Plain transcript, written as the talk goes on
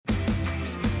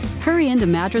Hurry into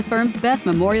Mattress Firm's best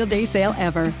Memorial Day sale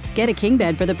ever. Get a king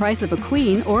bed for the price of a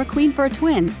queen or a queen for a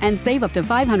twin and save up to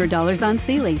 $500 on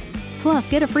Sealy. Plus,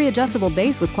 get a free adjustable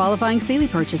base with qualifying Sealy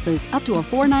purchases up to a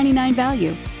 $499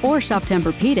 value. Or shop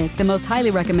Tempur-Pedic, the most highly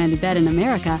recommended bed in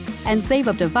America, and save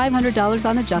up to $500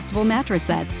 on adjustable mattress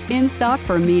sets in stock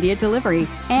for immediate delivery.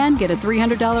 And get a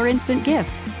 $300 instant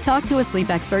gift. Talk to a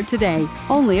sleep expert today,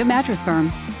 only at Mattress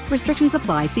Firm. Restrictions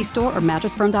apply. See store or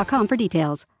mattressfirm.com for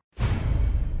details.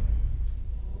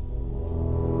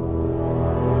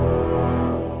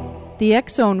 The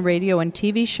X-Zone radio and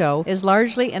TV show is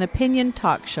largely an opinion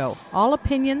talk show. All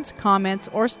opinions, comments,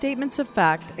 or statements of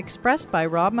fact expressed by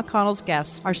Rob McConnell's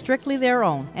guests are strictly their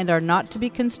own and are not to be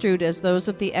construed as those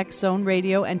of the X-Zone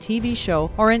radio and TV show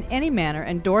or in any manner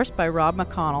endorsed by Rob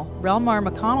McConnell, Relmar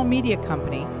McConnell Media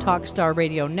Company, Talkstar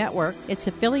Radio Network, its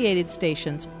affiliated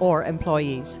stations, or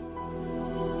employees.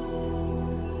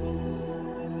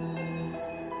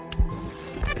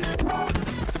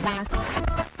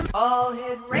 All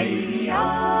Hit Radio.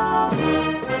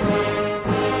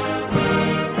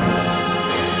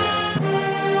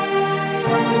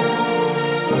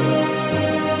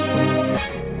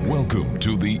 Welcome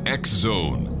to the X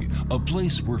Zone, a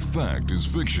place where fact is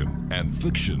fiction and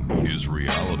fiction is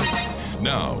reality.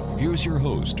 Now, here's your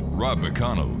host, Rob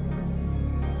McConnell.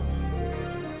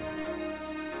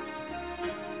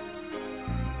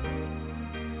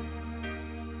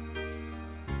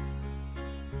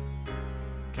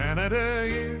 Canada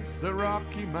is the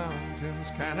Rocky Mountains.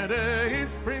 Canada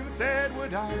is Prince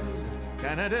Edward Island.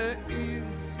 Canada is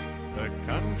a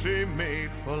country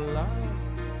made for love.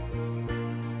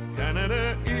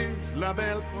 Canada is La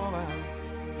Belle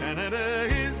Province. Canada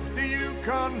is the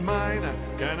Yukon Mine.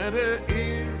 Canada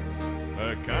is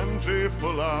a country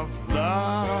full of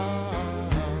love.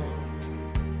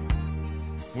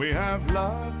 We have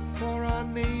love for our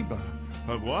neighbor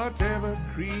of whatever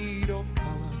creed or color.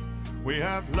 We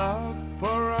have love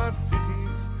for our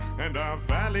cities and our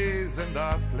valleys and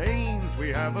our plains. We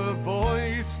have a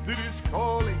voice that is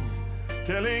calling,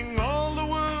 telling all the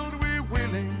world we're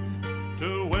willing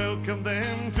to welcome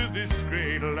them to this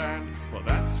great land. For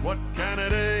that's what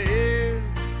Canada is.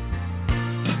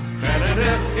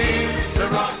 Canada is the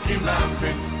Rocky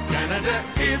Mountains. Canada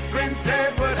is Prince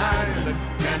Edward Island.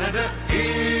 Canada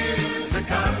is a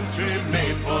country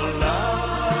made for love.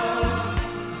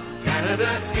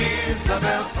 Canada is La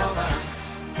Belle Province.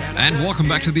 And welcome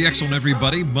back to the X-Zone,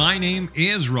 everybody. My name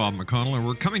is Rob McConnell, and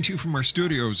we're coming to you from our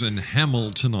studios in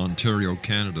Hamilton, Ontario,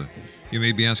 Canada. You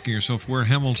may be asking yourself where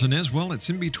Hamilton is. Well, it's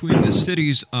in between the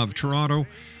cities of Toronto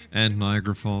and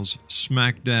Niagara Falls,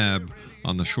 smack dab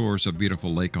on the shores of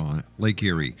beautiful Lake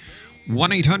Erie.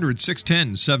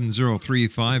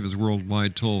 1-800-610-7035 is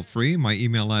worldwide toll-free. My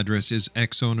email address is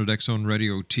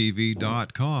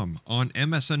xzone@xzoneradiotv.com. On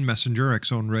MSN Messenger,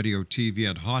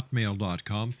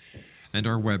 xzoneradiotv@hotmail.com. And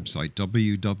our website,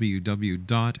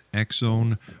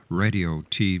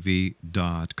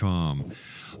 www.xzoneradiotv.com.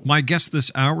 My guest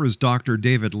this hour is Dr.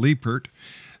 David LIEPERT,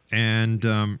 and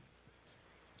we're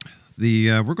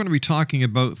going to be talking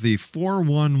about the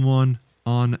 411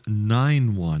 on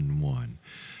 911.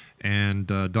 And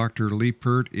Dr.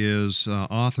 LIEPERT is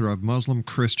author of Muslim,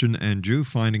 Christian, and Jew,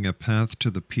 Finding a Path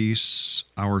to the Peace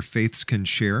Our Faiths Can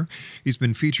Share. He's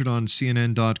been featured on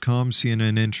CNN.com,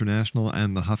 CNN International,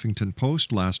 and the Huffington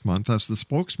Post last month as the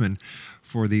spokesman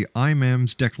for the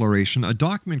Imams Declaration, a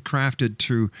document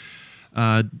crafted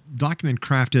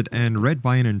and read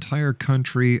by an entire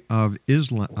country of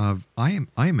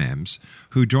imams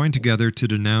who joined together to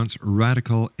denounce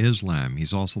radical Islam.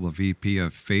 He's also the VP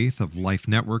of Faith of Life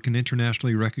Network, an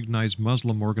internationally recognized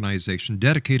Muslim organization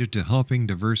dedicated to helping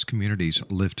diverse communities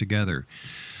live together.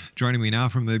 Joining me now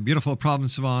from the beautiful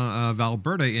province of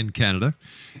Alberta in Canada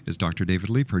is Dr. David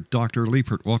LIEPERT. Dr.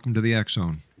 LIEPERT, welcome to the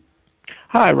X-Zone.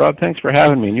 Hi, Rob. Thanks for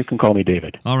having me, and you can call me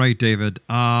David. All right, David.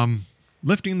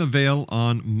 Lifting the veil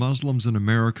on Muslims in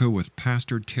America with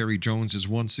Pastor Terry Jones is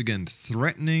once again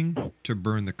threatening to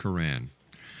burn the Quran.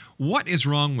 What is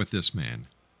wrong with this man?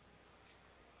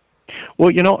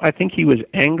 Well, I think he was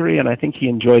angry, and I think he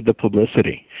enjoyed the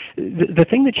publicity. The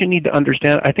thing that you need to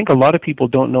understand, I think a lot of people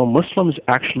don't know, Muslims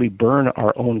actually burn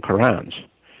our own Qurans.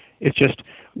 It's just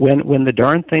when the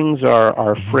darn things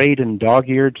are frayed and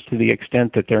dog-eared to the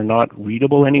extent that they're not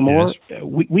readable anymore, yes,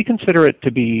 we consider it to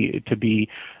be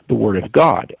the Word of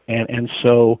God. And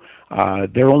so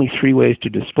there are only three ways to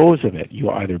dispose of it.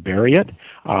 You either bury it,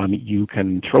 you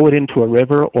can throw it into a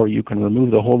river, or you can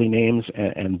remove the holy names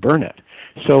and burn it.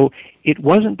 So it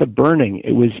wasn't the burning,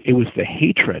 it was the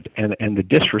hatred and the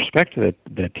disrespect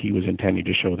that he was intending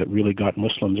to show that really got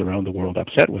Muslims around the world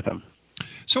upset with him.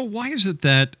 So why is it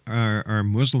that our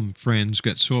Muslim friends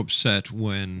get so upset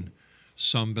when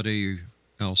somebody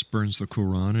else burns the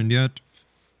Quran, and yet,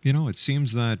 it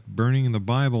seems that burning the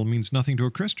Bible means nothing to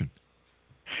a Christian?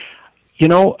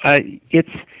 It's,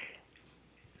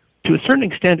 to a certain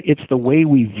extent, it's the way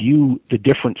we view the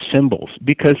different symbols,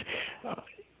 because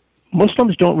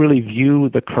Muslims don't really view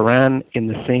the Quran in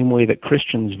the same way that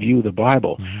Christians view the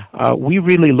Bible. Mm-hmm. We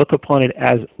really look upon it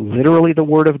as literally the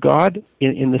Word of God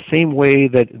in the same way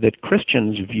that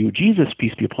Christians view Jesus,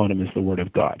 peace be upon him, as the Word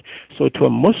of God. So to a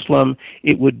Muslim,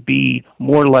 it would be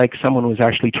more like someone was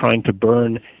actually trying to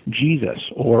burn Jesus,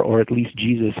 or at least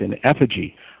Jesus in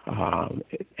effigy.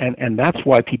 And that's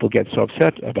why people get so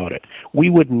upset about it. We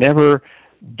would never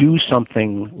do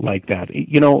something like that.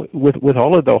 With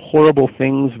all of the horrible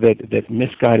things that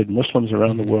misguided Muslims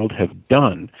around the world have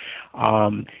done,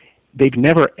 they've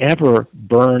never ever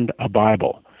burned a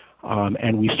Bible.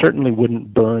 And we certainly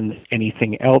wouldn't burn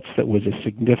anything else that was a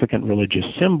significant religious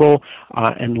symbol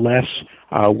unless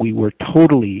we were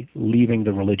totally leaving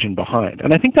the religion behind.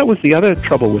 And I think that was the other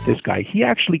trouble with this guy. He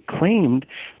actually claimed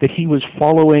that he was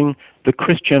following the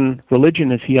Christian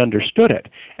religion as he understood it.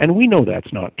 And we know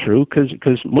that's not true,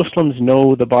 because Muslims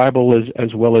know the Bible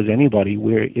as well as anybody.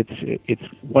 Where it's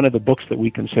one of the books that we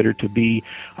consider to be,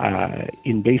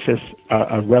 in basis,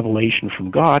 a revelation from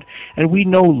God. And we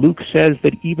know Luke says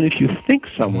that even if you think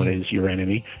someone is your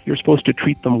enemy, you're supposed to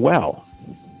treat them well.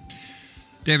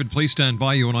 David, please stand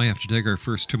by. You and I have to take our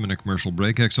first 2-minute commercial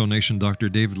break. Exonation Dr.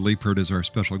 David LIEPERT is our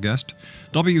special guest.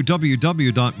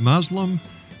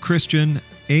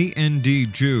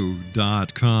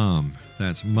 www.muslimchristianandjew.com.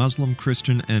 That's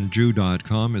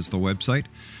muslimchristianandjew.com is the website.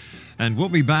 And we'll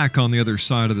be back on the other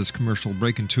side of this commercial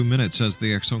break in 2 minutes as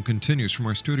the X Zone continues from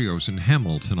our studios in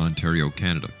Hamilton, Ontario,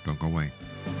 Canada. Don't go away.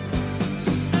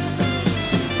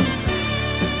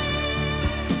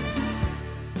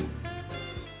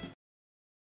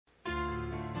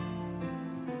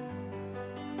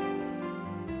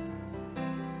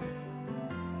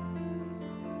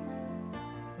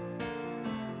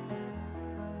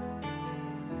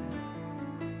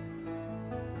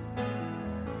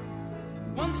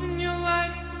 Once in your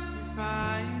life you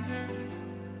find her,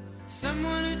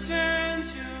 someone who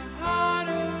turns your heart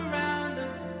around,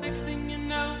 and next thing you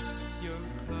know you're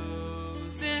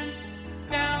closing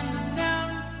down the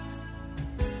town.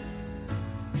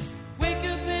 Wake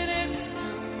up and it's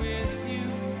still with you,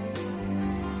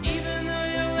 even though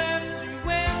you left your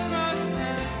way across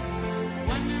town.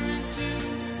 Wondering to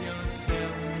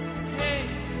yourself, hey,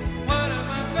 what have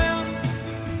I found?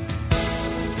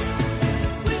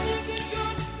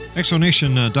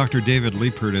 Exonation, Dr. David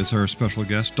LIEPERT is our special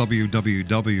guest,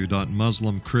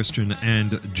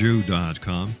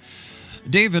 www.muslimchristianandjew.com.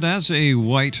 David, as a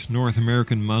white North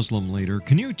American Muslim leader,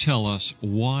 can you tell us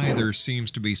why there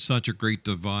seems to be such a great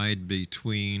divide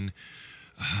between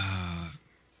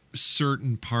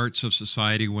certain parts of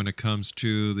society when it comes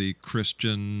to the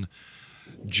Christian,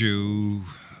 Jew,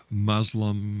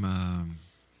 Muslim,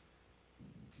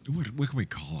 what can we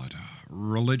call it,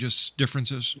 religious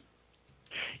differences?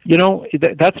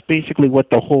 That's basically what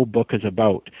the whole book is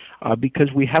about,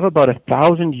 because we have about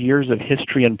 1,000 years of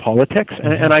history in politics,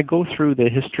 and I go through the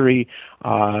history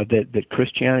that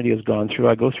Christianity has gone through,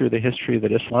 I go through the history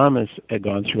that Islam has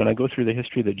gone through, and I go through the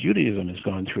history that Judaism has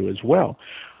gone through as well,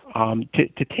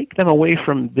 to take them away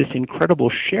from this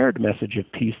incredible shared message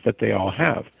of peace that they all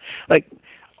have. Like,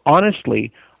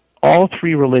 honestly, all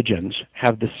three religions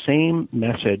have the same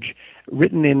message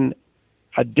written in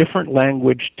a different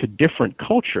language to different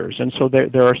cultures, and so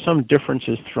there are some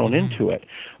differences thrown into it.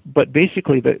 But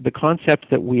basically, the concept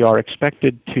that we are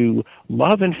expected to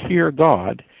love and fear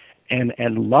God and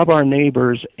love our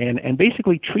neighbors and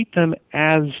basically treat them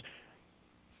as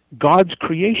God's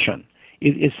creation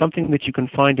is something that you can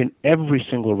find in every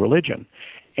single religion.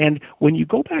 And when you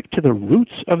go back to the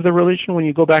roots of the religion, when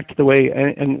you go back to the way,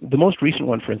 and the most recent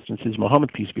one, for instance, is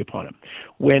Muhammad, peace be upon him.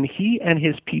 When he and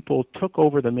his people took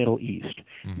over the Middle East,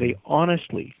 they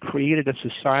honestly created a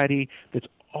society that's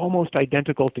almost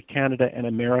identical to Canada and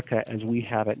America as we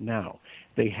have it now.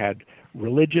 They had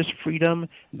religious freedom.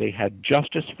 They had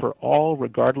justice for all,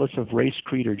 regardless of race,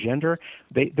 creed, or gender.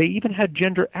 They even had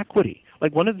gender equity.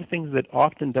 Like, one of the things that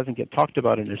often doesn't get talked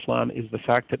about in Islam is the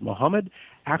fact that Muhammad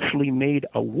actually made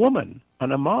a woman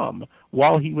an imam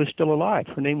while he was still alive.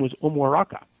 Her name was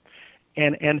Waraka.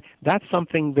 And that's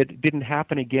something that didn't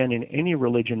happen again in any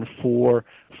religion for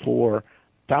over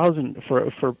 1,000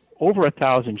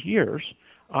 years,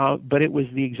 but it was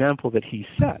the example that he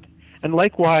set. And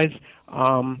likewise,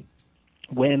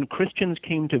 when Christians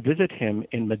came to visit him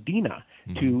in Medina,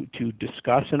 to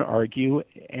discuss and argue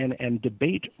and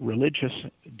debate religious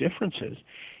differences.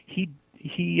 He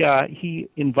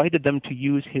invited them to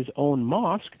use his own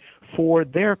mosque for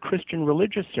their Christian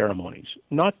religious ceremonies,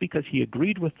 not because he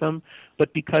agreed with them,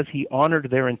 but because he honored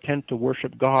their intent to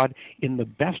worship God in the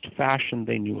best fashion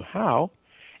they knew how.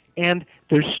 And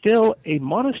there's still a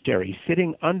monastery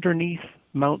sitting underneath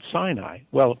Mount Sinai.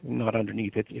 Well, not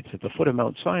underneath, it's at the foot of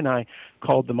Mount Sinai,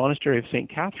 called the Monastery of St.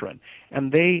 Catherine.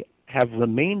 And they have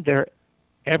remained there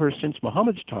ever since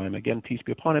Muhammad's time, again, peace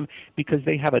be upon him, because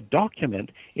they have a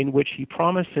document in which he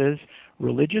promises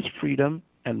religious freedom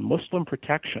and Muslim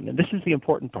protection. And this is the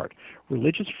important part: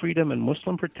 religious freedom and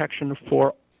Muslim protection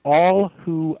for all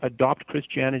who adopt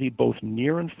Christianity, both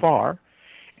near and far.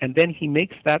 And then he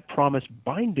makes that promise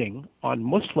binding on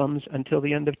Muslims until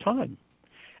the end of time.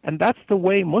 And that's the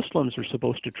way Muslims are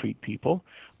supposed to treat people.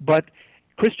 But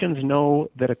Christians know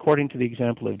that according to the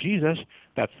example of Jesus,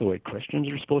 that's the way Christians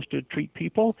are supposed to treat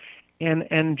people.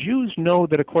 And Jews know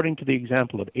that according to the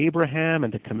example of Abraham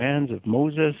and the commands of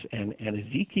Moses and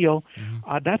Ezekiel,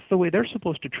 that's the way they're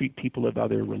supposed to treat people of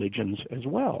other religions as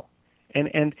well.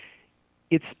 And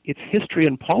it's history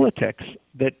and politics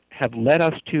that have led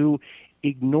us to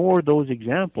ignore those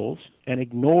examples and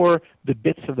ignore the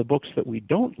bits of the books that we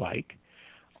don't like,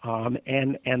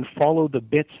 and follow the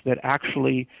bits that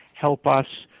actually help us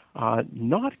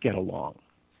not get along.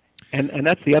 And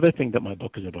that's the other thing that my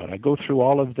book is about. I go through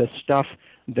all of the stuff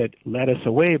that led us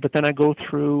away, but then I go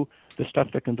through the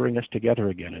stuff that can bring us together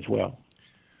again as well.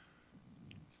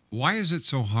 Why is it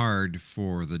so hard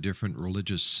for the different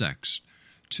religious sects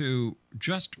to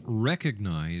just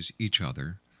recognize each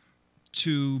other,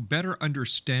 to better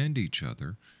understand each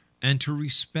other, and to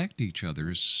respect each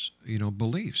other's,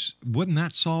 beliefs? Wouldn't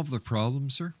that solve the problem,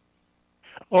 sir?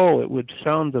 Oh, it would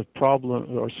solve the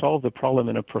problem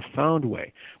in a profound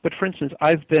way. But for instance,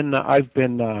 I've been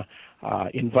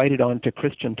invited on to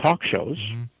Christian talk shows,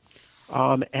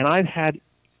 and I've had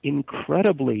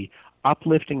incredibly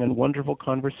uplifting and wonderful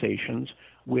conversations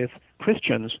with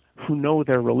Christians who know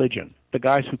their religion, the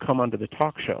guys who come onto the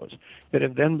talk shows, that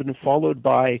have then been followed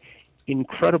by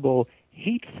incredible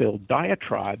hate-filled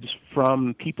diatribes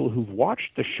from people who've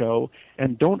watched the show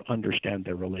and don't understand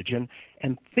their religion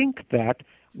and think that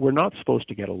we're not supposed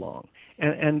to get along.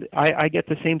 And I get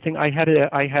the same thing. I had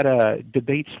a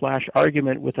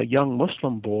debate/argument with a young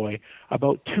Muslim boy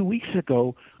about 2 weeks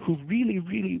ago who really,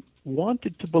 really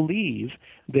wanted to believe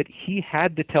that he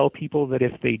had to tell people that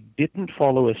if they didn't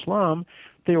follow Islam,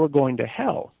 they were going to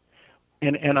hell.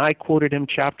 And I quoted him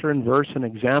chapter and verse and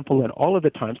example, and all of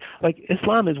the times, like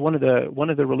Islam is one of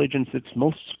the religions that's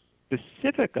most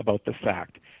specific about the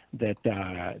fact that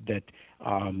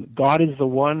God is the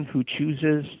one who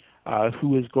chooses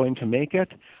who is going to make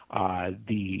it.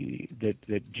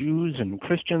 The Jews and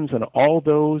Christians and all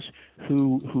those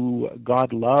who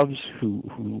God loves,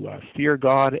 who fear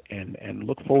God and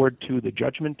look forward to the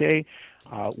judgment day,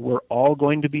 we're all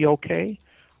going to be okay.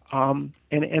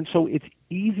 And so it's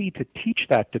easy to teach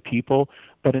that to people,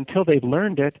 but until they've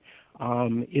learned it,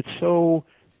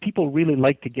 people really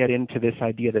like to get into this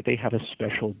idea that they have a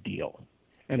special deal.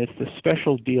 And it's the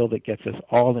special deal that gets us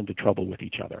all into trouble with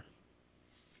each other.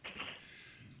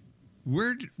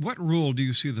 What role do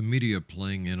you see the media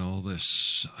playing in all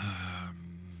this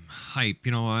hype?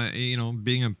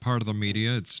 Being a part of the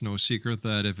media, it's no secret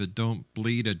that if it don't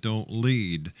bleed, it don't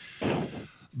lead.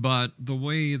 But the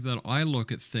way that I look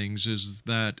at things is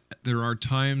that there are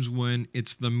times when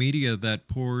it's the media that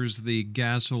pours the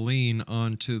gasoline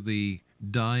onto the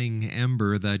dying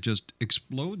ember that just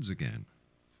explodes again.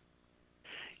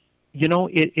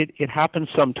 It happens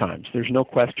sometimes. There's no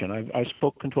question. I've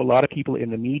spoken to a lot of people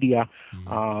in the media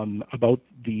about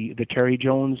the Terry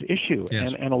Jones issue,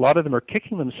 yes. and a lot of them are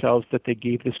kicking themselves that they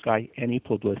gave this guy any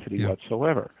publicity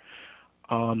whatsoever.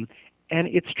 And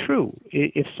it's true.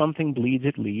 If something bleeds,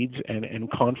 it leads,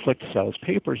 and conflict sells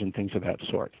papers and things of that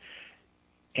sort.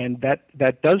 And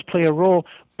that does play a role.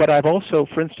 But I've also,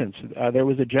 for instance, there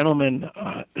was a gentleman,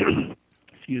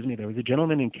 there was a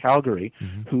gentleman in Calgary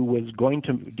who was going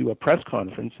to do a press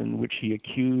conference in which he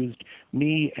accused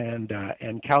me and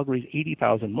Calgary's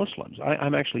 80,000 Muslims.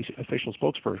 I'm actually official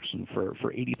spokesperson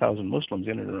for 80,000 Muslims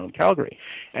in and around Calgary.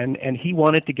 And he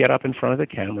wanted to get up in front of the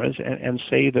cameras and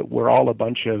say that we're all a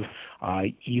bunch of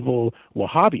evil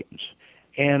Wahhabians.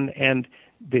 And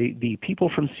the people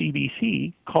from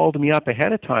CBC called me up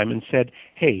ahead of time and said,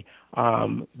 hey,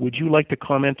 would you like to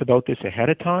comment about this ahead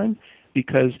of time?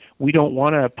 because we don't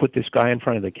want to put this guy in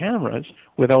front of the cameras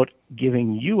without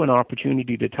giving you an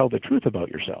opportunity to tell the truth about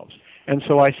yourselves. And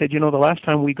so I said, the last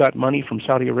time we got money from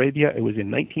Saudi Arabia, it was in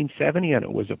 1970, and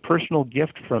it was a personal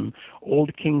gift from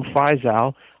old King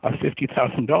Faisal of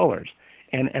 $50,000.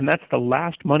 And that's the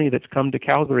last money that's come to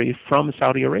Calgary from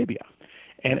Saudi Arabia.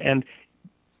 And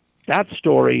that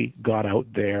story got out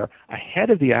there ahead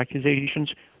of the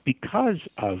accusations because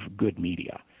of good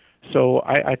media. So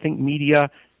I think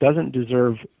media doesn't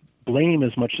deserve blame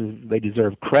as much as they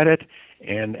deserve credit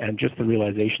and just the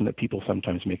realization that people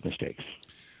sometimes make mistakes.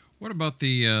 What about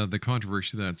the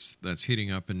controversy that's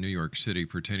heating up in New York City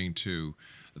pertaining to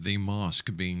the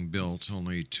mosque being built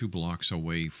only 2 blocks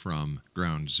away from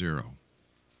Ground Zero?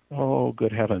 Oh,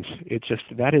 good heavens.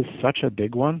 That is such a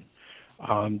big one.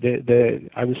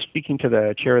 I was speaking to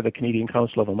the chair of the Canadian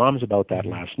Council of Imams about that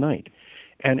last night.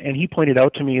 And he pointed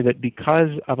out to me that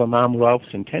because of Imam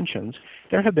Ralph's intentions,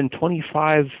 there have been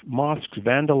 25 mosques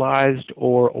vandalized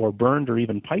or burned or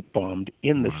even pipe bombed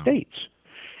in the States.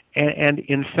 And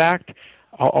in fact,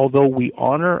 although we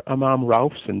honor Imam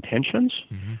Ralph's intentions,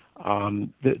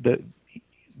 the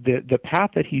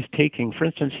path that he's taking, for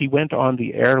instance, he went on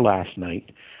the air last night,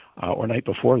 or night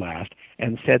before last,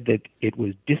 and said that it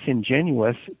was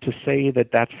disingenuous to say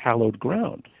that that's hallowed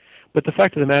ground. But the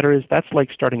fact of the matter is that's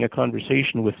like starting a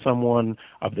conversation with someone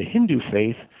of the Hindu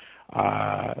faith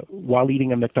while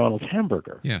eating a McDonald's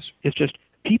hamburger. Yes. It's just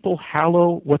people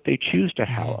hallow what they choose to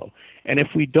hallow. And if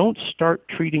we don't start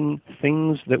treating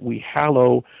things that we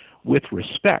hallow with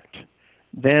respect,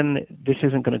 then this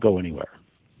isn't going to go anywhere.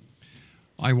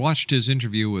 I watched his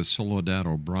interview with Soledad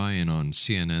O'Brien on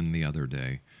CNN the other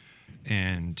day,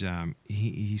 and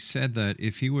he said that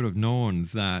if he would have known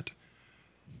that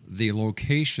the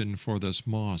location for this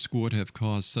mosque would have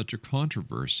caused such a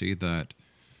controversy that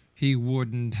he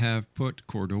wouldn't have put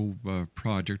Cordoba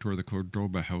Project or the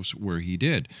Cordoba House where he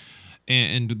did.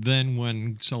 And then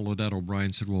when Soledad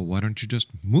O'Brien said, well, why don't you just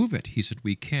move it? He said,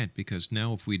 we can't, because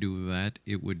now if we do that,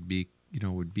 it would be,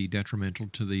 would be detrimental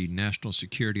to the national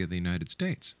security of the United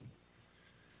States.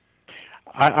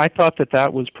 I thought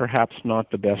that was perhaps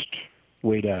not the best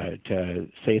way to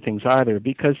say things either,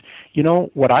 because,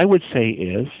 what I would say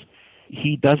is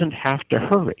he doesn't have to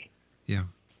hurry. Yeah.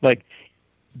 Like,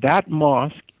 that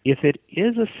mosque, if it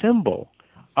is a symbol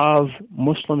of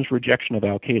Muslims' rejection of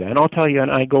Al-Qaeda, and I'll tell you, and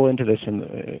I go into this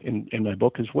in my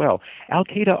book as well,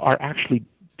 Al-Qaeda are actually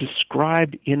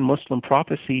described in Muslim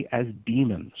prophecy as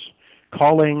demons,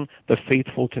 calling the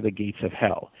faithful to the gates of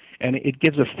hell. And it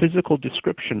gives a physical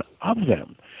description of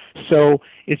them. So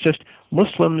it's just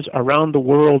Muslims around the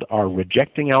world are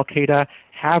rejecting Al-Qaeda,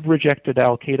 have rejected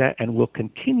Al-Qaeda, and will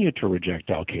continue to reject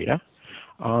Al-Qaeda.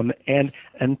 And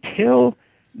until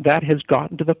that has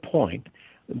gotten to the point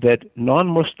that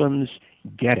non-Muslims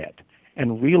get it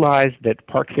and realize that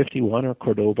Park 51 or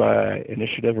Cordoba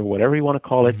Initiative or whatever you want to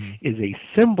call it is a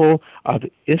symbol of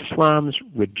Islam's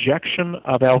rejection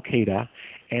of Al-Qaeda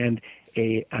and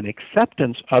an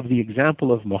acceptance of the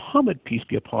example of Muhammad, peace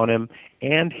be upon him,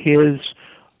 and his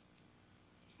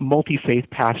multi-faith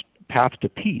path to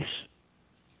peace.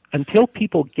 Until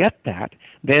people get that,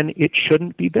 then it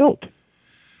shouldn't be built,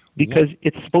 because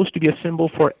it's supposed to be a symbol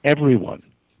for everyone.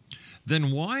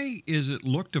 Then why is it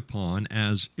looked upon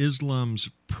as Islam's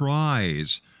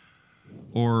prize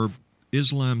or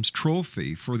Islam's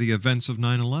trophy for the events of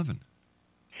 9/11?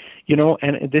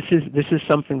 And this is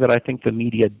something that I think the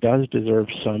media does deserve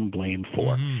some blame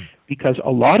for, because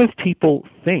a lot of people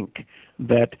think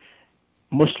that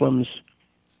Muslims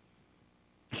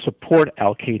support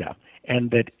Al-Qaeda,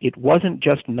 and that it wasn't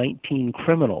just 19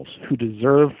 criminals who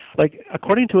deserve,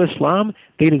 according to Islam,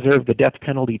 they deserve the death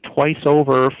penalty twice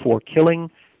over for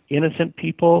killing innocent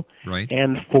people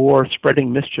and for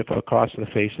spreading mischief across the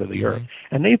face of the earth.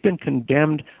 And they've been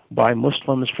condemned by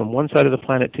Muslims from one side of the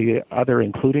planet to the other,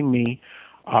 including me,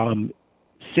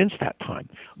 since that time.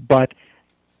 But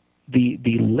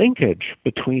the linkage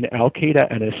between Al-Qaeda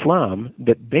and Islam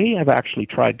that they have actually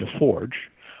tried to forge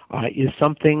is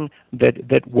something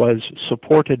that was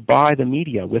supported by the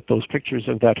media with those pictures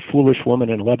of that foolish woman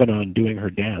in Lebanon doing her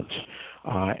dance.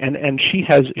 And she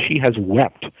has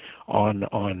wept on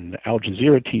Al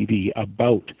Jazeera TV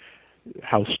about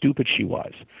how stupid she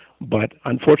was. But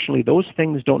unfortunately, those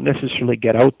things don't necessarily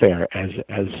get out there as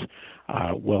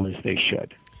well as they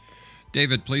should.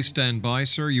 David, please stand by,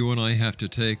 sir. You and I have to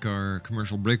take our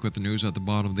commercial break with the news at the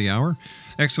bottom of the hour.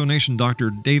 Exonation Dr.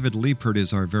 David LIEPERT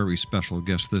is our very special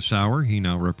guest this hour. He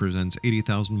now represents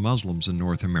 80,000 Muslims in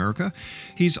North America.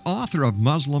 He's author of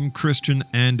Muslim, Christian,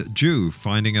 and Jew,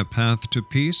 Finding a Path to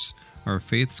Peace Our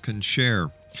Faiths Can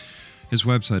Share. His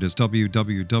website is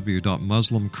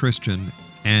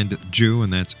www.muslimchristianandjew,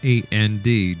 and that's AND,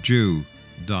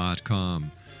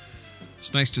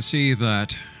 It's nice to see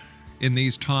that in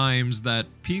these times that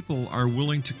people are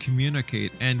willing to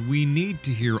communicate, and we need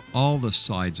to hear all the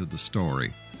sides of the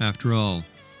story. After all,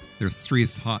 there are three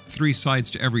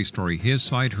sides to every story: his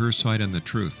side, her side, and the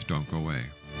truth. Don't go away.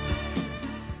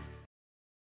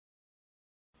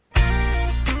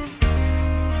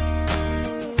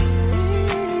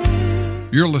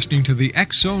 You're listening to the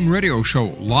X-Zone Radio Show,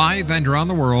 live and around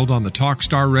the world on the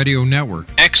Talkstar Radio Network,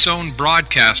 X-Zone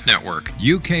Broadcast Network,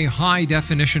 UK High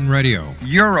Definition Radio,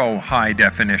 Euro High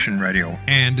Definition Radio,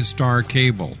 and Star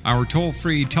Cable. Our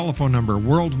toll-free telephone number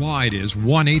worldwide is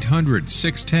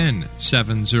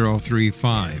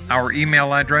 1-800-610-7035. Our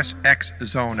email address,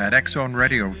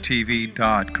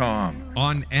 xzone@xzoneradiotv.com.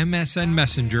 On MSN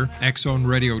Messenger,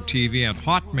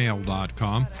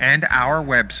 xzoneradiotv@hotmail.com, and our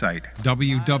website,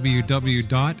 www.xzoneradiotv.com.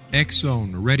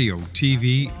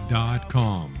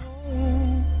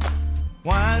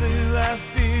 Why do I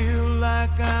feel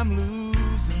like I'm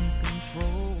losing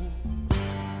control?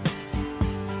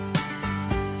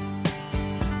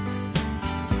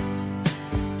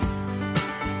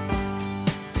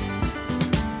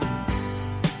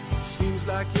 Seems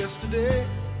like yesterday,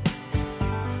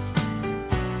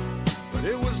 but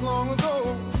it was long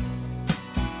ago.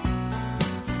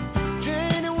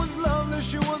 Jane, it was lovely,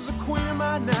 she was the queen of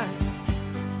my night.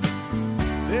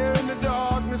 There in the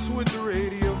darkness with the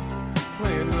radio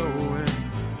playing low end,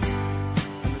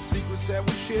 and the secrets that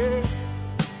we share,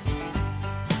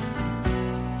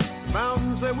 the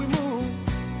mountains that we move,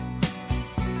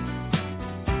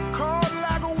 caught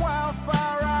like a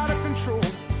wildfire out of control,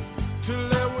 till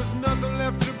there was nothing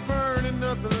left to burn and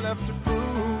nothing left to prove.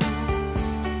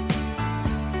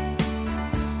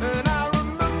 And I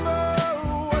remember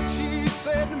what she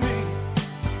said to me,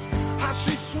 how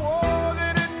she swore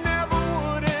that it never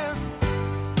would end.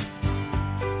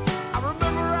 I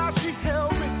remember how she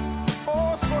held me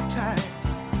oh so tight.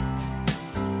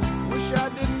 Wish I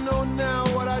didn't know now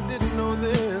what I didn't know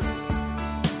then.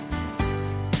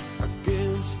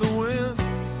 Against the wind,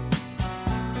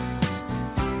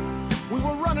 we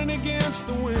were running against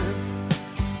the wind.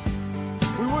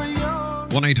 We were young.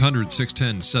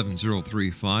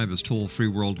 1-800-610-7035 is toll-free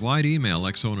worldwide. Email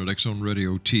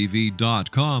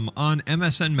xzone@xzoneradiotv.com. On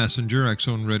MSN Messenger,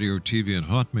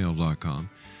 xzoneradiotv@hotmail.com.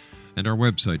 And our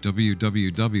website,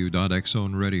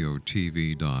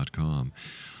 www.xzoneradiotv.com.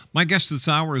 My guest this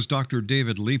hour is Dr.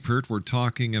 David LIEPERT. We're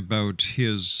talking about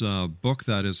his book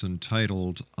that is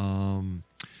entitled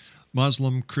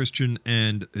Muslim, Christian,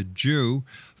 and Jew,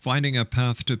 Finding a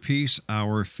Path to Peace,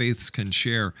 Our Faiths Can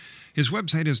Share. His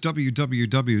website is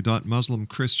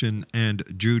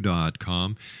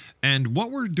www.muslimchristianandjew.com. And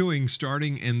what we're doing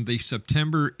starting in the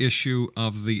September issue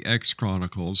of the X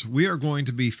Chronicles, we are going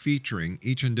to be featuring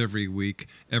each and every week,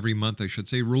 every month I should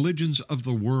say, religions of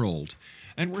the world.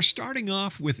 And we're starting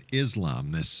off with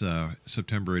Islam this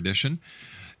September edition.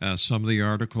 Some of the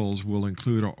articles will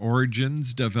include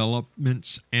origins,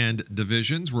 developments, and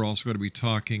divisions. We're also going to be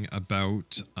talking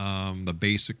about the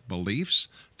basic beliefs,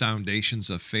 foundations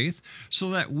of faith,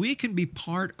 so that we can be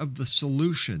part of the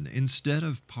solution instead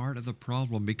of part of the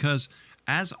problem. Because,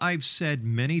 as I've said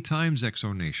many times,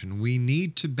 Exonation, we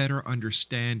need to better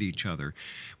understand each other.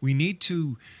 We need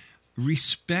to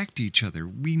respect each other.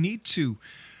 We need to,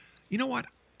 you know what?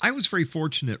 I was very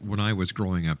fortunate when I was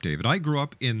growing up, David. I grew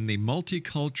up in the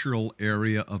multicultural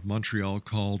area of Montreal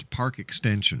called Park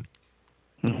Extension.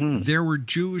 Mm-hmm. There were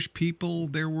Jewish people,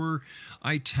 there were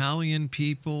Italian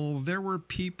people, there were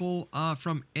people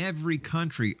from every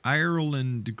country,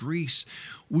 Ireland, Greece.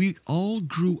 We all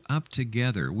grew up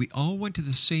together. We all went to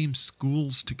the same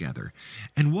schools together.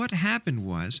 And what happened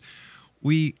was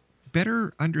we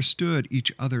better understood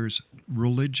each other's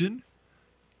religion,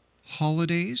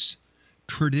 holidays,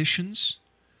 traditions.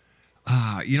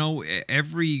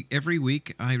 Every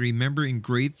week, I remember in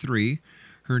grade 3,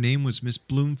 her name was Miss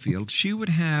Bloomfield. She would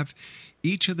have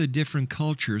each of the different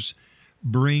cultures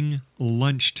bring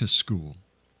lunch to school.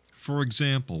 For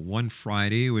example, one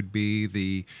Friday would be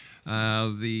the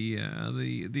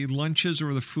lunches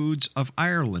or the foods of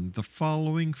Ireland. The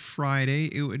following Friday,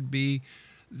 it would be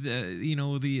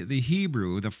the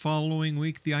Hebrew, the following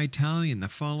week the Italian, the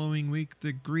following week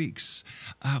the Greeks.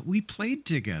 We played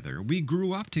together. We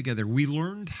grew up together. We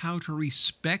learned how to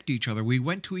respect each other. We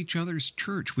went to each other's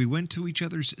church. We went to each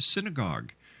other's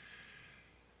synagogue.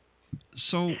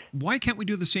 So why can't we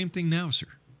do the same thing now, sir?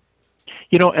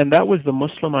 And that was the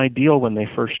Muslim ideal when they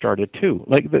first started too.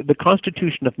 Like the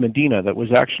Constitution of Medina that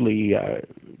was actually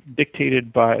dictated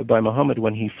by Muhammad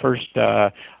when he first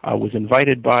was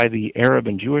invited by the Arab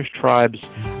and Jewish tribes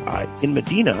in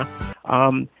Medina,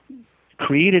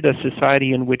 created a society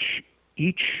in which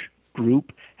each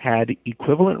group had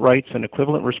equivalent rights and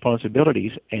equivalent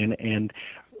responsibilities, and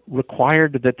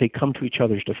required that they come to each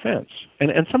other's defense.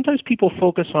 And sometimes people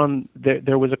focus on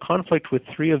there was a conflict with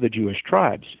 3 of the Jewish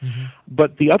tribes,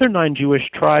 but the other 9 Jewish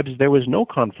tribes, there was no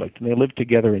conflict, and they lived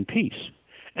together in peace.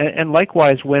 And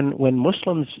likewise, when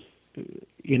Muslims,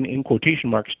 in quotation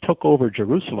marks, took over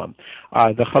Jerusalem,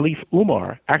 the Caliph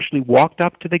Umar actually walked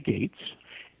up to the gates,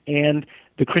 and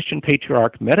the Christian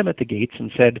patriarch met him at the gates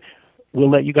and said, "We'll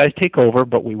let you guys take over,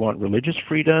 but we want religious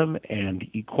freedom and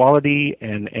equality,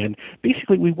 and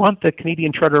basically we want the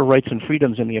Canadian Charter of Rights and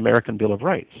Freedoms and the American Bill of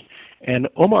Rights." And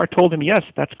Omar told him, yes,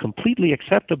 that's completely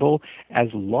acceptable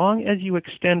as long as you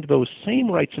extend those same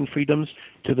rights and freedoms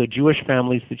to the Jewish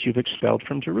families that you've expelled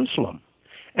from Jerusalem.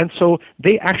 And so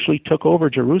they actually took over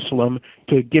Jerusalem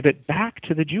to give it back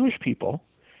to the Jewish people,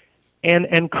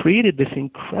 and created this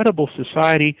incredible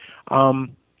society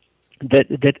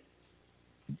that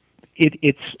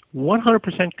it's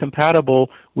 100%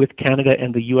 compatible with Canada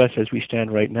and the U.S. as we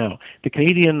stand right now. The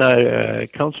Canadian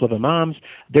Council of Imams,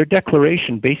 their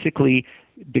declaration basically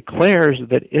declares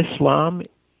that Islam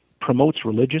promotes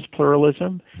religious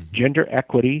pluralism, gender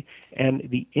equity, and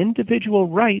the individual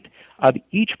right of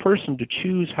each person to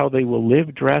choose how they will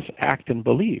live, dress, act, and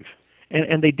believe.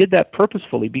 And they did that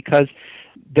purposefully because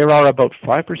there are about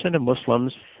 5% of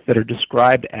Muslims that are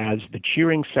described as the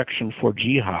cheering section for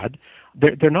jihad.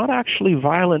 They're not actually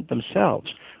violent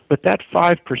themselves, but that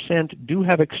 5% do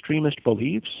have extremist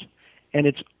beliefs, and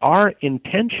it's our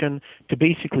intention to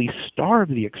basically starve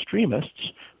the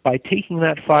extremists by taking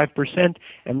that 5%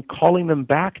 and calling them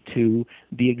back to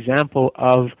the example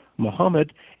of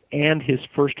Muhammad and his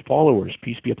first followers,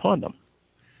 peace be upon them.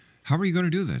 How are you going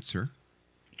to do that, sir?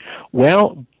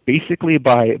 Well, basically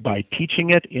by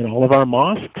teaching it in all of our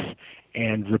mosques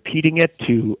and repeating it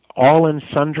to all and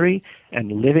sundry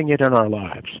and living it in our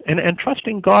lives. And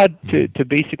trusting God to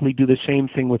basically do the same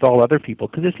thing with all other people.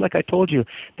 Because it's like I told you,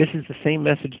 this is the same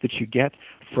message that you get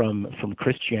from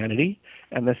Christianity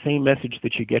and the same message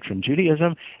that you get from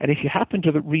Judaism. And if you happen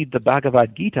to read the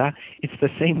Bhagavad Gita, it's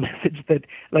the same message that,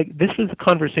 like, this is a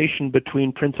conversation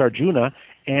between Prince Arjuna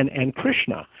and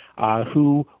Krishna,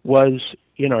 who was,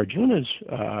 in Arjuna's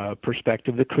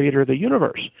perspective, the creator of the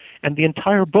universe. And the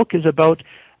entire book is about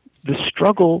the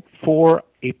struggle for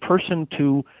a person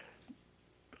to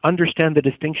understand the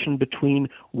distinction between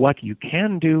what you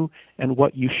can do and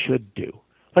what you should do.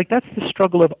 Like, that's the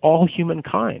struggle of all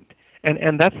humankind.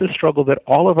 And that's the struggle that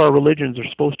all of our religions are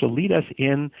supposed to lead us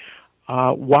in,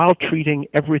 while treating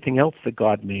everything else that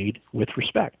God made with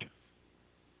respect.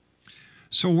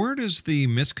 So where does the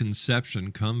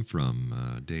misconception come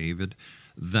from, David,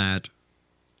 that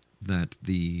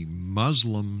the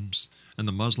Muslims and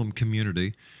the Muslim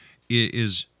community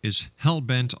is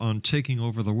hell-bent on taking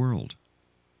over the world?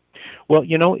 Well,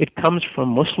 it comes from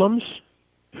Muslims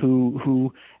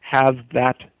who have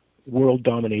that world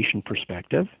domination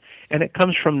perspective, and it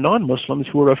comes from non-Muslims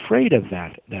who are afraid of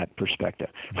that perspective.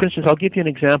 For instance, I'll give you an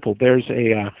example.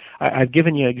 I've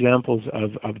given you examples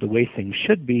of the way things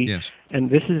should be, yes, and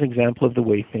this is an example of the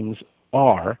way things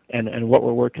are and what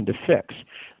we're working to fix.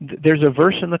 There's a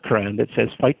verse in the Quran that says,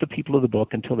 "Fight the people of the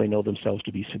book until they know themselves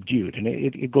to be subdued," and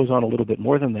it goes on a little bit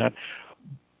more than that.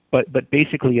 But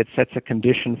basically, it sets a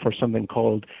condition for something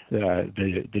called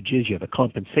the jizya, the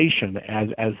compensation,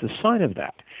 as the sign of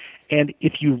that. And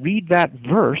if you read that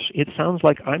verse, it sounds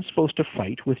like I'm supposed to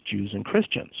fight with Jews and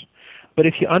Christians. But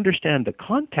if you understand the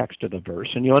context of the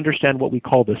verse, and you understand what we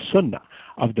call the sunnah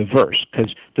of the verse,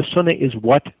 because the sunnah is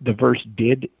what the verse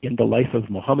did in the life of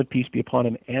Muhammad, peace be upon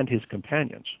him, and his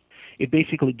companions. It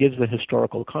basically gives the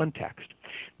historical context.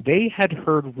 They had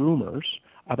heard rumors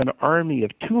of an army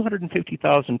of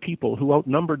 250,000 people who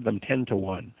outnumbered them 10 to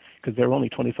 1, because there were only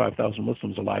 25,000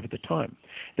 Muslims alive at the time.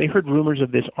 They heard rumors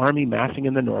of this army massing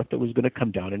in the north that was going to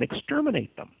come down and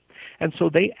exterminate them. And so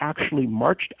they actually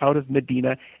marched out of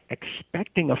Medina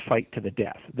expecting a fight to the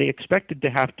death. They expected to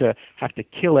have to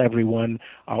kill everyone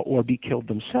or be killed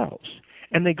themselves.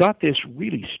 And they got this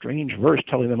really strange verse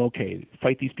telling them, okay,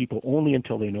 fight these people only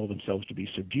until they know themselves to be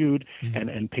subdued,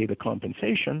 and pay the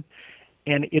compensation.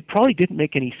 And it probably didn't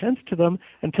make any sense to them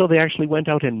until they actually went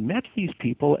out and met these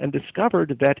people and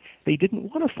discovered that they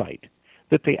didn't want to fight,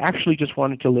 that they actually just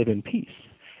wanted to live in peace.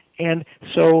 And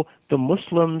so the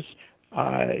Muslims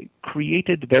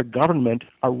created their government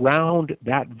around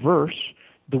that verse.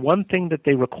 The one thing that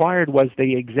they required was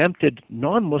they exempted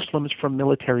non-Muslims from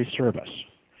military service.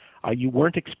 You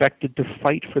weren't expected to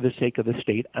fight for the sake of the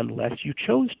state unless you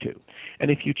chose to. And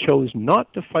if you chose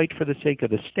not to fight for the sake of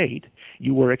the state,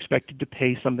 you were expected to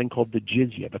pay something called the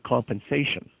jizya, the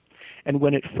compensation. And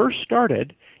when it first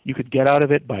started, you could get out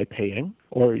of it by paying,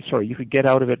 you could get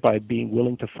out of it by being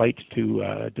willing to fight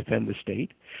to defend the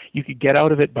state. You could get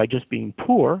out of it by just being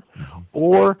poor,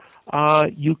 or those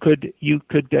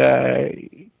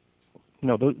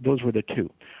were the two.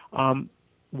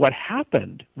 What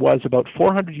happened was about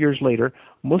 400 years later,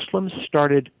 Muslims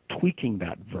started tweaking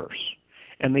that verse,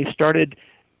 and they started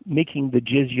making the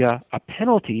jizya a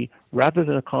penalty rather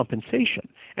than a compensation,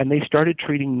 and they started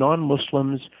treating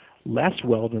non-Muslims less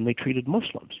well than they treated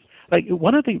Muslims. Like,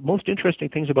 one of the most interesting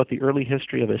things about the early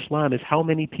history of Islam is how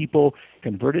many people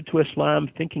converted to Islam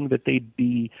thinking that they'd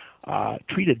be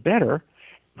treated better,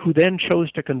 who then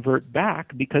chose to convert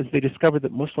back because they discovered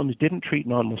that Muslims didn't treat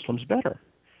non-Muslims better.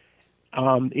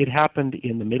 It happened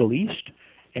in the Middle East,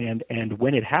 and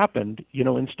when it happened,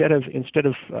 instead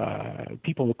of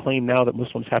people will claim now that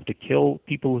Muslims have to kill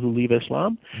people who leave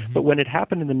Islam, but when it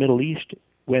happened in the Middle East,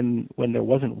 when there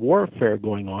wasn't warfare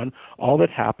going on, all that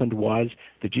happened was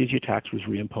the jizya tax was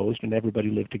reimposed and everybody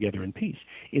lived together in peace.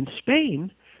 In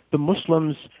Spain, the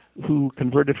Muslims who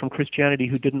converted from Christianity,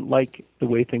 who didn't like the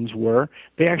way things were,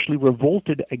 they actually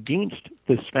revolted against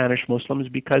the Spanish Muslims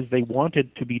because they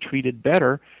wanted to be treated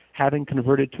better having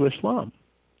converted to Islam.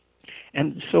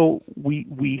 And so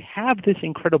we have this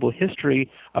incredible history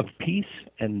of peace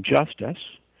and justice,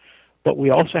 but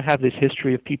we also have this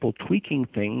history of people tweaking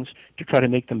things to try to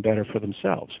make them better for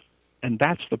themselves. And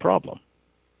that's the problem.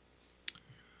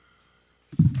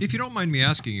 If you don't mind me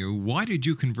asking you, why did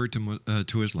you convert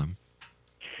to Islam?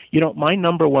 My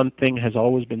number one thing has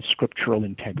always been scriptural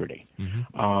integrity.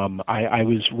 I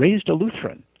was raised a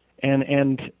Lutheran,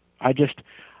 and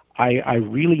I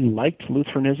really liked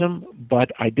Lutheranism,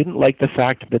 but I didn't like the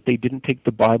fact that they didn't take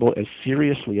the Bible as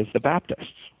seriously as the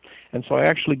Baptists. And so I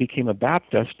actually became a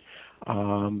Baptist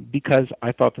because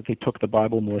I thought that they took the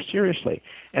Bible more seriously.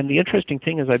 And the interesting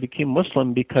thing is I became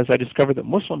Muslim because I discovered that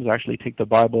Muslims actually take the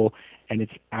Bible and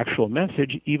its actual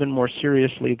message even more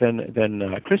seriously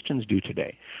than Christians do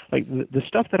today. Like the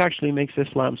stuff that actually makes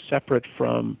Islam separate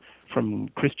from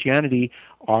Christianity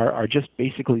are just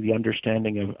basically the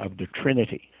understanding of the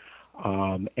Trinity.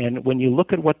 And when you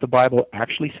look at what the Bible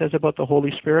actually says about the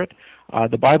Holy Spirit,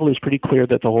 the Bible is pretty clear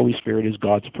that the Holy Spirit is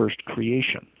God's first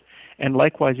creation. And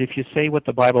likewise, if you say what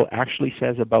the Bible actually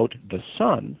says about the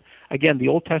Son, again, the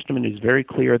Old Testament is very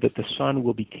clear that the Son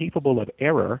will be capable of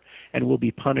error and will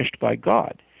be punished by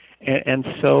God. And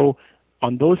so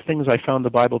on those things, I found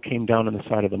the Bible came down on the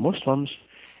side of the Muslims.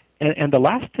 And the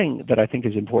last thing that I think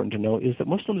is important to know is that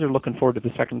Muslims are looking forward to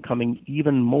the second coming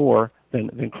even more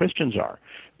than Christians are.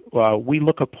 We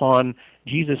look upon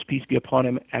Jesus, peace be upon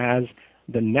him, as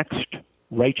the next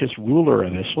righteous ruler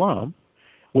of Islam.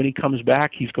 When he comes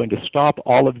back, he's going to stop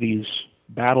all of these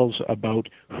battles about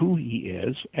who he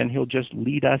is, and he'll just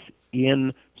lead us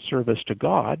in service to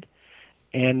God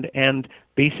and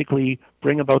basically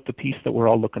bring about the peace that we're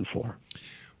all looking for.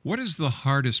 What is the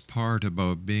hardest part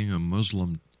about being a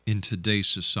Muslim in today's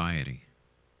society?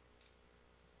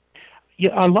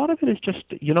 Yeah, a lot of it is just,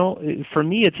 for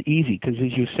me it's easy because,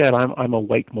 as you said, I'm a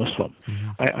white Muslim.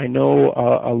 I know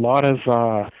a lot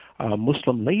of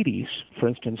Muslim ladies, for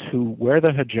instance, who wear the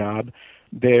hijab.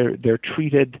 They're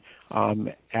treated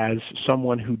as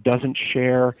someone who doesn't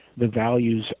share the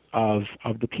values of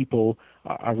the people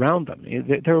around them.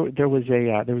 There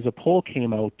was a poll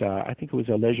came out. I think it was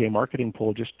a Leger marketing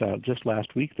poll just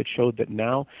last week that showed that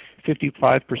now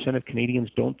 55% of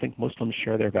Canadians don't think Muslims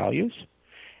share their values,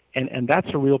 and that's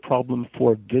a real problem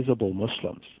for visible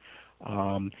Muslims.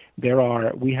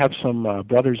 We have some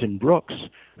brothers in Brooks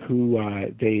who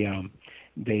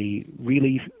they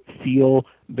really feel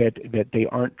that they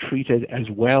aren't treated as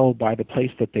well by the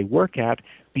place that they work at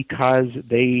because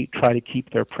they try to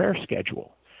keep their prayer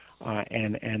schedule,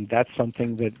 and that's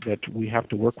something that we have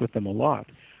to work with them a lot.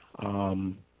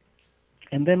 And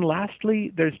then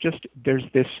lastly, there's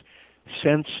this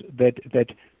sense that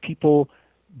people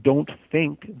don't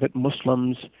think that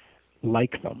Muslims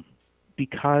like them,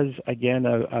 because, again,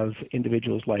 of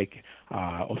individuals like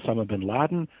Osama bin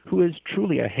Laden, who is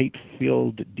truly a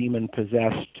hate-filled,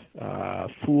 demon-possessed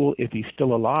fool if he's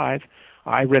still alive.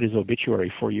 I read his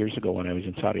obituary 4 years ago when I was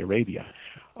in Saudi Arabia.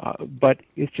 But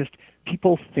it's just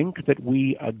people think that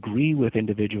we agree with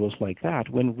individuals like that,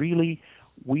 when really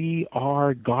we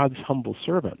are God's humble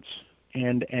servants.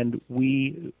 And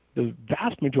we, the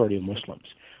vast majority of Muslims,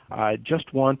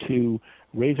 just want to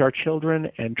raise our children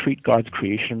and treat God's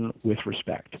creation with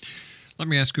respect. Let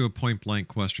me ask you a point-blank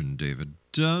question, David.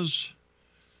 Does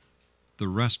the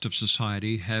rest of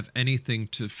society have anything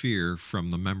to fear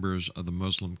from the members of the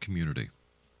Muslim community?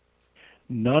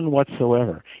 None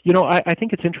whatsoever. I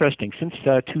think it's interesting. Since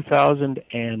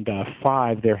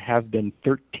 2005, there have been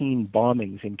 13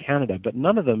 bombings in Canada, but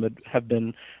none of them have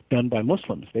been done by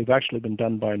Muslims. They've actually been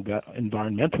done by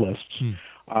environmentalists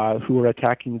who are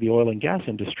attacking the oil and gas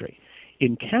industry.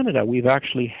 In Canada, we've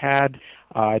actually had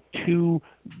two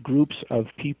groups of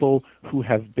people who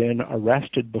have been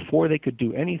arrested before they could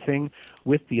do anything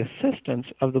with the assistance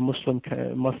of the Muslim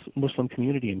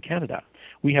community in Canada.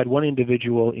 We had one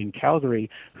individual in Calgary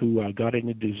who got it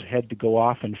into his head to go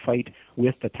off and fight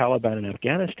with the Taliban in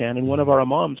Afghanistan, and one of our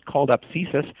imams called up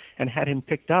CSIS and had him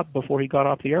picked up before he got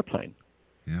off the airplane.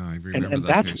 Yeah, I remember and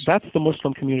that case. that's the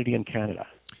Muslim community in Canada.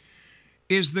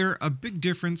 Is there a big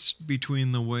difference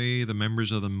between the way the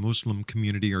members of the Muslim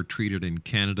community are treated in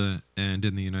Canada and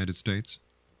in the United States?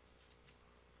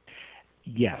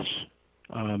 Yes.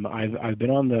 I've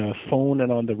been on the phone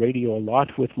and on the radio a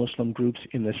lot with Muslim groups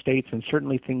in the States, and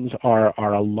certainly things are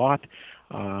a lot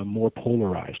more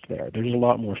polarized there. There's a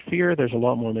lot more fear, there's a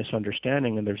lot more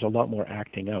misunderstanding, and there's a lot more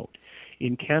acting out.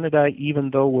 In Canada, even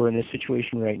though we're in a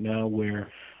situation right now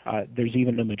where there's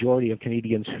even a majority of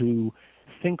Canadians who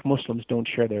think Muslims don't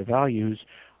share their values,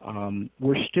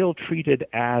 we're still treated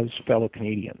as fellow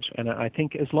Canadians. And I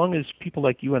think as long as people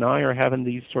like you and I are having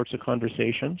these sorts of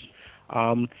conversations,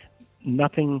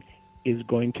 nothing is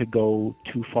going to go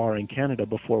too far in Canada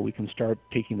before we can start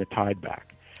taking the tide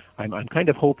back. I'm kind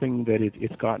of hoping that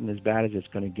it's gotten as bad as it's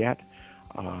going to get.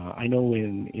 I know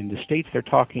in the States they're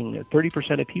talking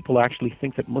 30% of people actually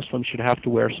think that Muslims should have to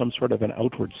wear some sort of an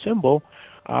outward symbol,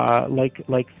 like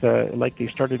they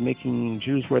started making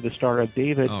Jews wear the Star of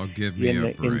David in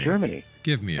Germany.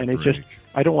 Give me a break. And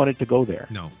I don't want it to go there.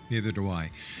 No, neither do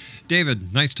I.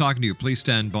 David, nice talking to you. Please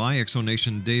stand by.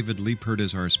 Exonation David Liepert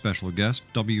is our special guest.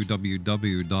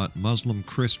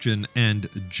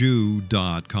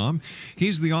 www.muslimchristianandjew.com.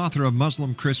 He's the author of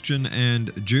Muslim, Christian,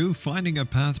 and Jew, Finding a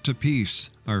Path to Peace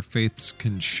Our Faiths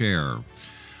Can Share.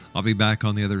 I'll be back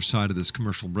on the other side of this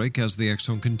commercial break as the X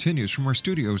Zone continues from our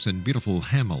studios in beautiful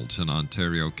Hamilton,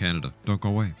 Ontario, Canada. Don't go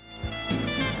away.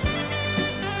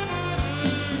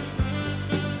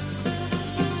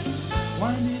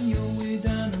 Winding your way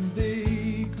down on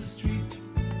Baker Street,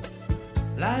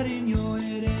 light in your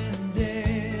head and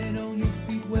dead on your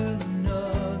feet. Well,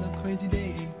 another crazy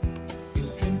day, you'll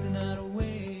drink the night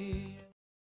away.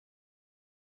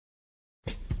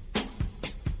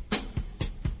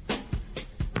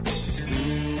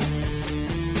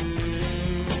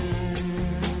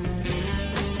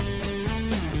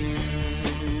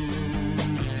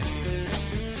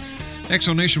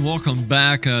 Exonation, welcome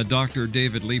back. Dr.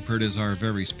 David Liepert is our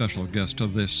very special guest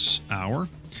of this hour.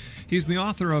 He's the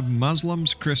author of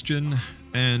Muslims, Christian,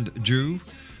 and Jew,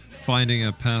 Finding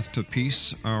a Path to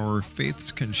Peace Our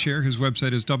Faiths Can Share. His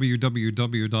website is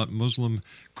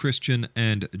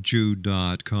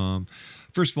www.muslimchristianandjew.com.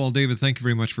 First of all, David, thank you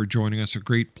very much for joining us. A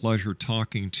great pleasure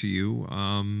talking to you.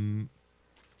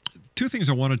 Two things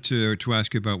I wanted to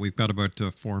ask you about. We've got about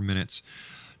 4 minutes.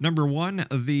 Number one,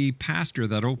 the pastor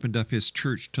that opened up his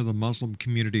church to the Muslim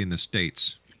community in the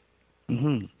States.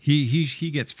 Mm-hmm.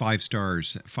 He gets 5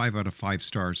 stars, 5 out of 5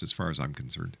 stars as far as I'm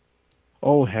concerned.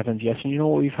 Oh heavens, yes!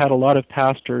 And we've had a lot of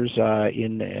pastors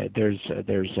there's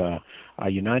a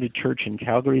United Church in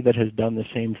Calgary that has done the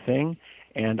same thing,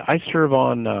 and I serve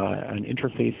on an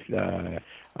interfaith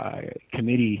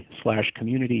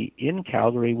committee/community in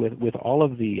Calgary with all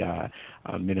of the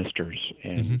ministers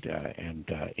and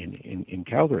in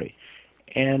Calgary.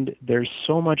 And there's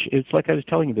so much, it's like I was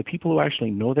telling you, the people who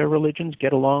actually know their religions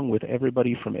get along with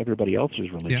everybody from everybody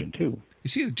else's religion too. You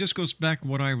see, it just goes back to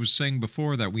what I was saying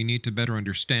before, that we need to better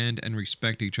understand and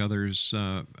respect each other's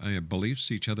beliefs,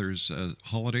 each other's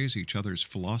holidays, each other's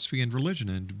philosophy and religion,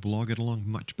 and we'll all get along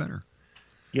much better.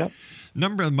 Yep.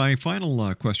 My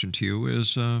final question to you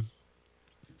is, I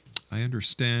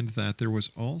understand that there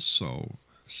was also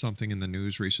something in the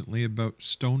news recently about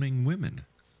stoning women.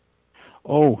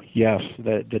 Oh, yes,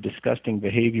 the disgusting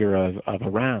behavior of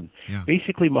Iran. Yeah.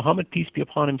 Basically, Muhammad, peace be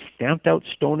upon him, stamped out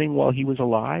stoning while he was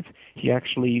alive. He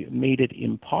actually made it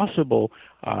impossible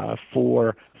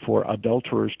for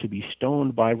adulterers to be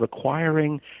stoned by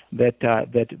requiring that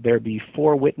there be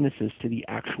 4 witnesses to the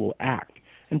actual act.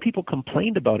 And people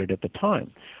complained about it at the time.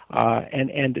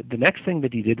 And the next thing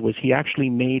that he did was he actually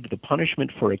made the punishment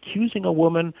for accusing a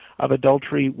woman of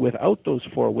adultery without those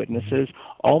 4 witnesses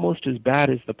almost as bad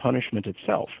as the punishment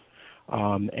itself.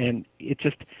 And it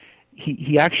just,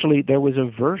 he actually, there was a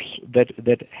verse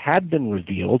that had been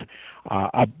revealed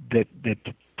that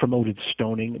promoted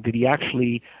stoning, that he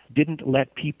actually didn't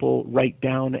let people write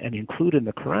down and include in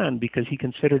the Quran because he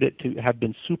considered it to have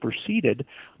been superseded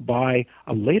by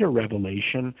a later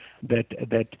revelation that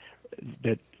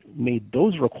made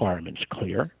those requirements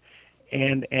clear.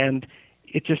 And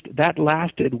it just, that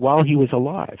lasted while he was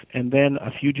alive. And then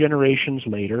a few generations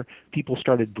later, people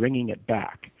started bringing it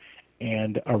back.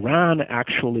 And Iran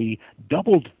actually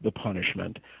doubled the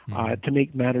punishment to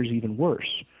make matters even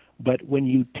worse. But when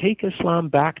you take Islam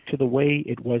back to the way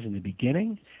it was in the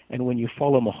beginning, and when you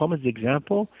follow Muhammad's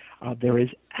example, there is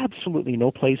absolutely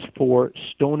no place for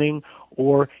stoning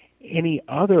or any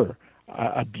other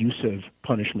abusive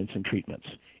punishments and treatments.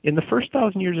 In the first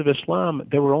 1,000 years of Islam,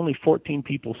 there were only 14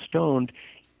 people stoned,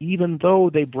 even though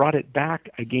they brought it back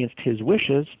against his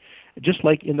wishes. Just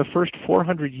like in the first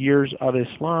 400 years of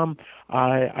Islam,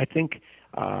 I think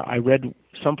I read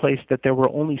someplace that there were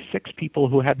only 6 people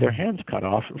who had their hands cut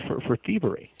off for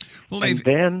thievery. Well, and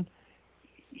then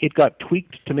it got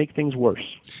tweaked to make things worse.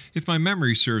 If my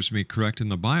memory serves me correct, in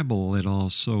the Bible, it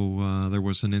also there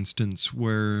was an instance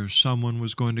where someone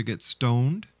was going to get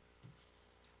stoned.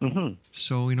 Mm-hmm.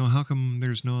 So, how come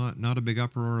there's not a big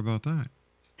uproar about that?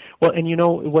 Well, and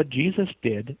what Jesus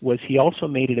did was he also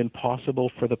made it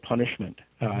impossible for the punishment.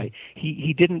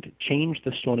 He didn't change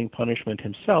the stoning punishment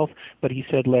himself, but he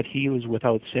said, "Let he who is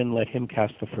without sin, let him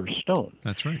cast the first stone."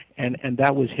 That's right. And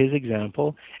that was his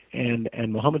example. And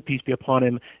Muhammad, peace be upon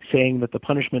him, saying that the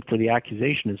punishment for the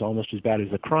accusation is almost as bad as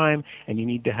the crime, and you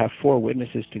need to have 4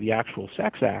 witnesses to the actual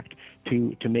sex act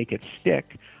to make it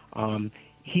stick.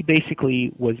 He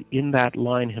basically was in that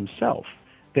line himself.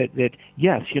 That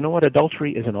yes,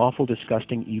 adultery is an awful,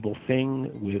 disgusting, evil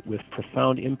thing with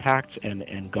profound impacts,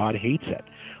 and God hates it.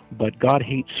 But God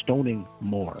hates stoning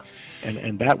more.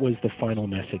 And that was the final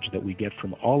message that we get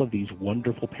from all of these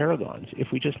wonderful paragons,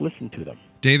 if we just listen to them.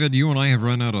 David, you and I have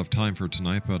run out of time for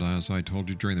tonight, but as I told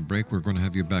you during the break, we're going to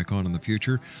have you back on in the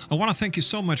future. I want to thank you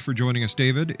so much for joining us,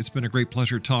 David. It's been a great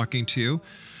pleasure talking to you.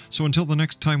 So until the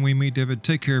next time we meet, David,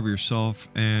 take care of yourself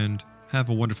and have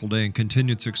a wonderful day and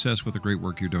continued success with the great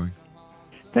work you're doing.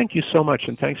 Thank you so much,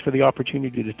 and thanks for the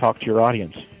opportunity to talk to your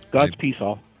audience. God's peace,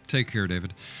 all. Take care,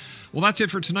 David. Well, that's it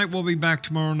for tonight. We'll be back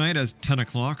tomorrow night at 10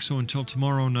 o'clock. So until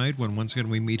tomorrow night, when once again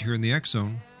we meet here in the X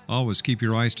Zone, always keep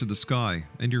your eyes to the sky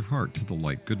and your heart to the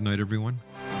light. Good night, everyone.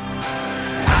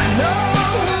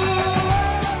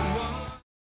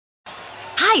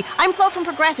 Hi, I'm Flo from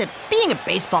Progressive. Being a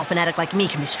baseball fanatic like me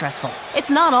can be stressful. It's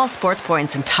not all sports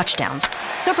points and touchdowns.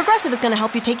 So Progressive is going to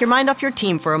help you take your mind off your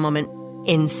team for a moment.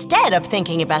 Instead of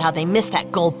thinking about how they missed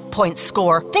that goal point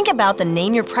score, think about the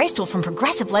Name Your Price tool from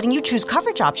Progressive, letting you choose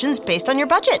coverage options based on your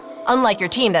budget, unlike your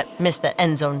team that missed the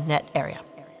end zone net area.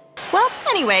 Well,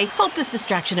 anyway, hope this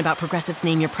distraction about Progressive's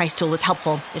Name Your Price tool was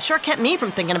helpful. It sure kept me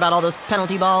from thinking about all those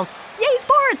penalty balls. Yay,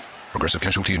 sports! Progressive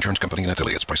Casualty Insurance Company and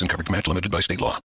Affiliates. Price and coverage match limited by state law.